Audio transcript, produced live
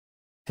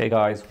Hey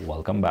guys,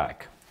 welcome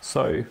back.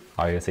 So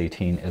iOS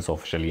 18 is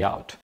officially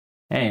out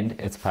and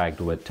it's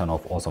packed with a ton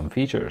of awesome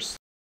features.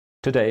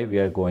 Today we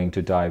are going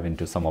to dive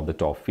into some of the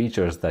top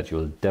features that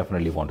you'll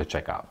definitely want to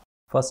check out.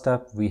 First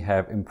up, we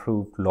have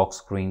improved lock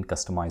screen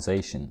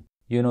customization.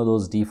 You know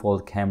those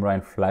default camera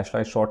and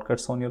flashlight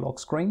shortcuts on your lock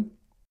screen?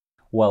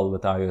 Well,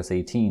 with iOS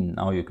 18,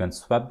 now you can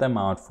swap them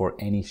out for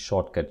any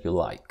shortcut you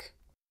like.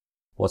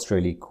 What's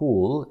really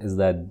cool is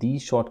that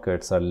these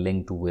shortcuts are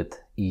linked with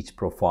each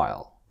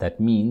profile. That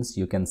means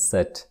you can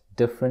set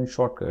different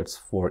shortcuts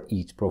for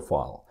each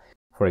profile.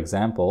 For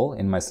example,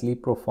 in my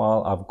sleep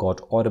profile, I've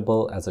got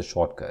Audible as a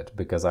shortcut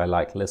because I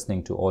like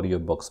listening to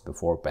audiobooks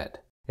before bed.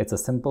 It's a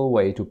simple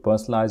way to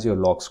personalize your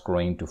lock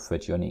screen to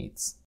fit your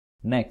needs.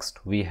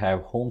 Next, we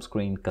have home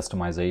screen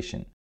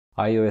customization.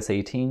 iOS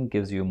 18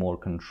 gives you more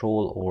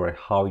control over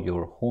how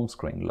your home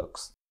screen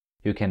looks.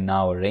 You can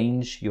now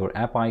arrange your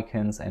app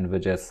icons and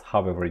widgets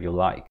however you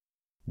like.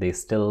 They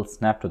still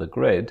snap to the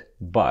grid,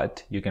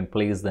 but you can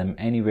place them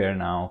anywhere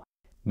now,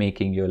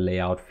 making your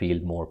layout feel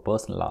more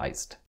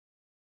personalized.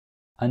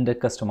 Under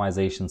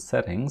customization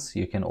settings,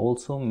 you can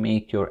also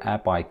make your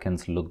app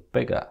icons look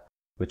bigger,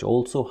 which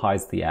also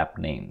hides the app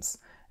names.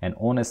 And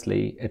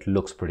honestly, it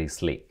looks pretty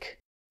sleek.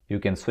 You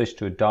can switch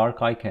to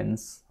dark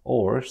icons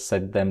or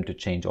set them to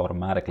change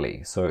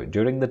automatically. So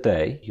during the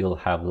day, you'll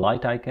have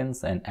light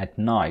icons and at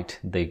night,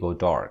 they go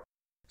dark.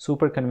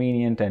 Super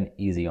convenient and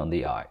easy on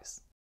the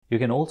eyes. You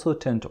can also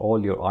tint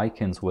all your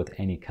icons with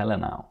any color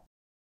now.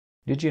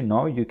 Did you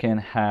know you can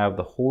have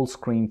the whole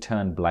screen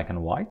turned black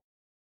and white?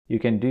 You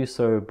can do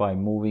so by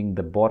moving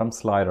the bottom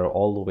slider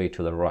all the way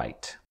to the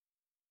right.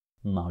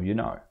 Now you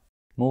know.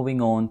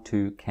 Moving on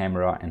to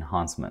camera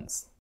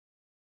enhancements.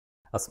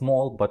 A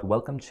small but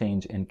welcome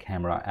change in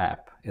camera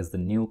app is the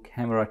new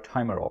camera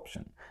timer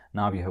option.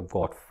 Now you have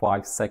got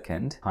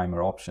 5-second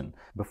timer option.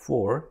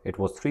 Before it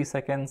was 3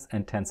 seconds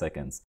and 10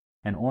 seconds.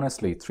 And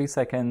honestly, 3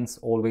 seconds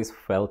always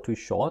felt too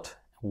short,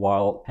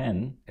 while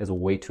 10 is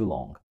way too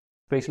long,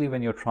 especially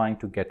when you're trying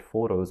to get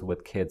photos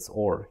with kids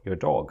or your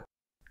dog.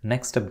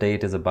 Next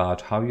update is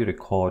about how you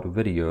record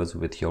videos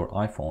with your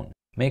iPhone.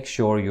 Make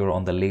sure you're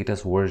on the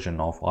latest version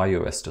of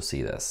iOS to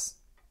see this.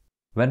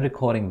 When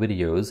recording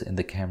videos in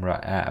the camera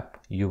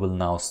app, you will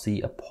now see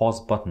a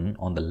pause button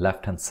on the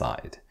left-hand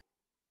side.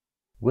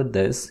 With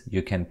this,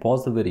 you can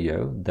pause the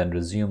video, then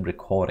resume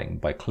recording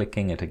by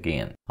clicking it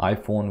again.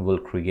 iPhone will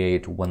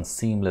create one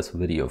seamless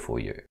video for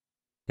you.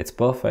 It's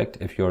perfect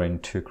if you're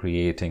into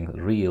creating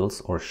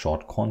reels or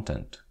short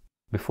content.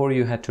 Before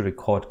you had to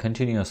record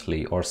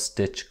continuously or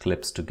stitch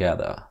clips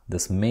together,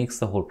 this makes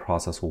the whole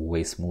process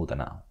way smoother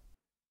now.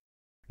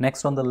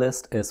 Next on the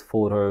list is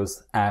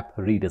Photos app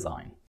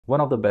redesign. One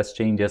of the best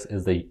changes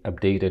is the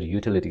updated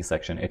utility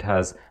section. It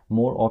has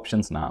more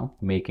options now,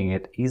 making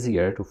it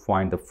easier to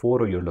find the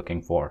photo you're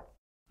looking for.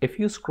 If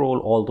you scroll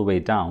all the way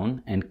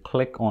down and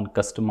click on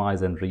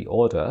Customize and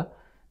Reorder,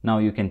 now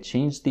you can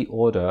change the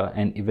order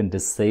and even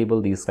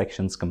disable these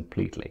sections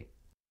completely.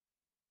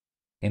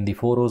 In the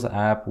Photos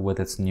app with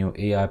its new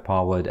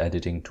AI-powered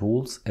editing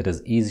tools, it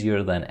is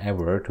easier than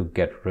ever to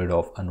get rid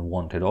of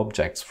unwanted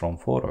objects from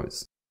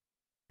photos.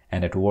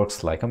 And it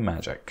works like a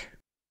magic.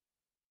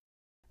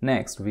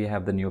 Next, we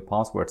have the new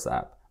Passwords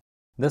app.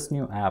 This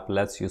new app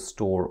lets you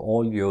store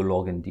all your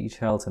login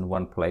details in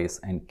one place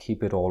and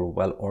keep it all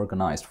well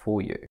organized for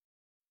you.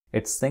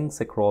 It syncs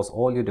across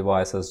all your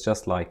devices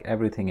just like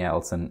everything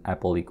else in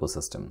Apple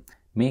ecosystem,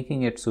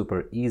 making it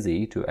super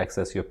easy to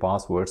access your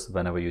passwords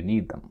whenever you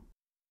need them.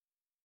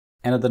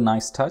 Another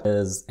nice touch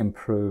is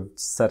improved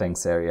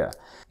settings area.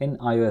 In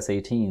iOS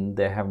 18,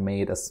 they have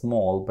made a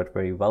small but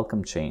very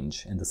welcome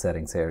change in the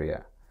settings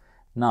area.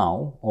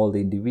 Now, all the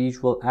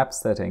individual app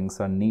settings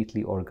are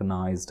neatly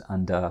organized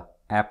under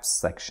Apps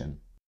section.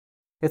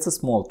 It's a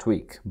small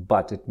tweak,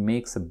 but it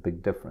makes a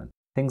big difference.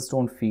 Things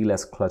don't feel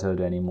as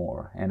cluttered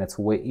anymore, and it's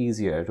way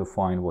easier to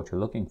find what you're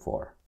looking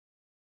for.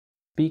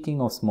 Speaking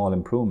of small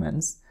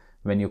improvements,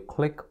 when you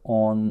click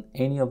on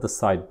any of the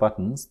side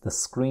buttons, the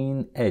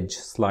screen edge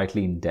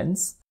slightly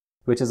indents,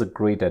 which is a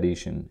great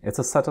addition. It's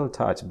a subtle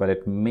touch, but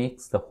it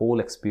makes the whole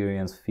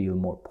experience feel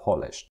more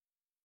polished.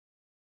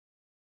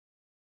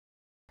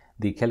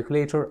 The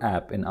Calculator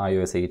app in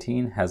iOS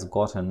 18 has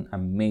gotten a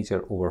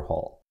major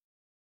overhaul.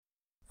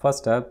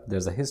 First up,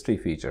 there's a history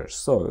feature,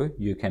 so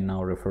you can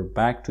now refer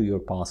back to your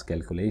past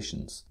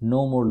calculations.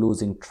 No more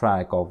losing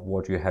track of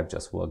what you have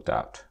just worked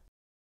out.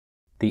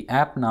 The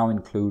app now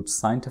includes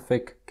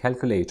scientific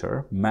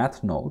calculator,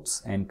 math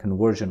notes, and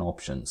conversion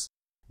options.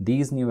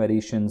 These new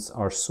additions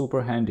are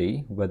super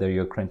handy whether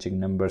you're crunching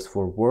numbers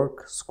for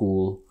work,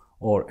 school,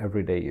 or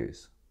everyday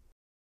use.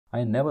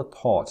 I never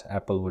thought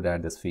Apple would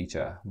add this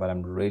feature, but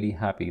I'm really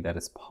happy that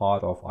it's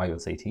part of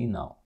iOS 18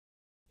 now.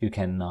 You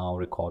can now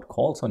record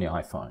calls on your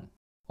iPhone.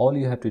 All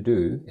you have to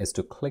do is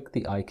to click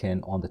the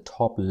icon on the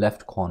top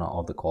left corner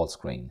of the call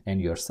screen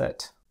and you're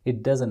set.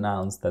 It does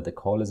announce that the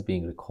call is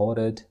being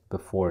recorded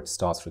before it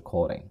starts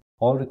recording.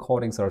 All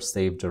recordings are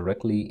saved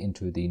directly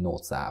into the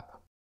Notes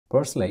app.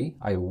 Personally,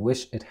 I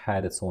wish it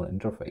had its own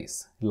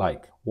interface,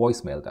 like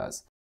voicemail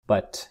does,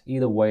 But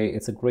either way,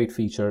 it's a great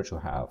feature to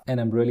have, and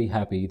I'm really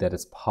happy that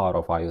it's part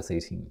of iOS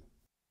 18.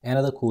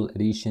 Another cool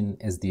addition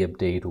is the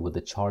update with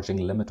the charging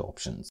limit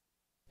options.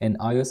 In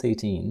iOS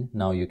 18,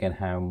 now you can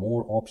have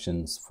more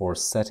options for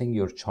setting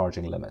your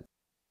charging limit.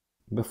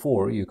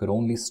 Before, you could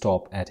only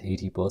stop at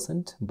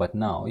 80%, but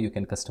now you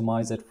can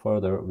customize it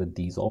further with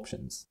these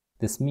options.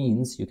 This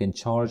means you can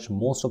charge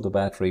most of the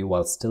battery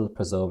while still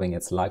preserving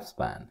its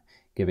lifespan,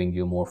 giving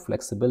you more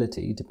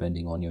flexibility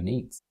depending on your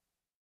needs.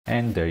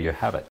 And there you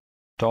have it.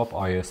 Top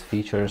iOS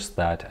features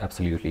that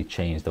absolutely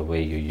change the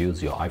way you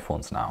use your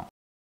iPhones now.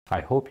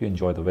 I hope you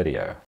enjoyed the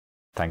video.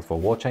 Thanks for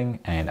watching,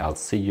 and I'll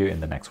see you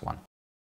in the next one.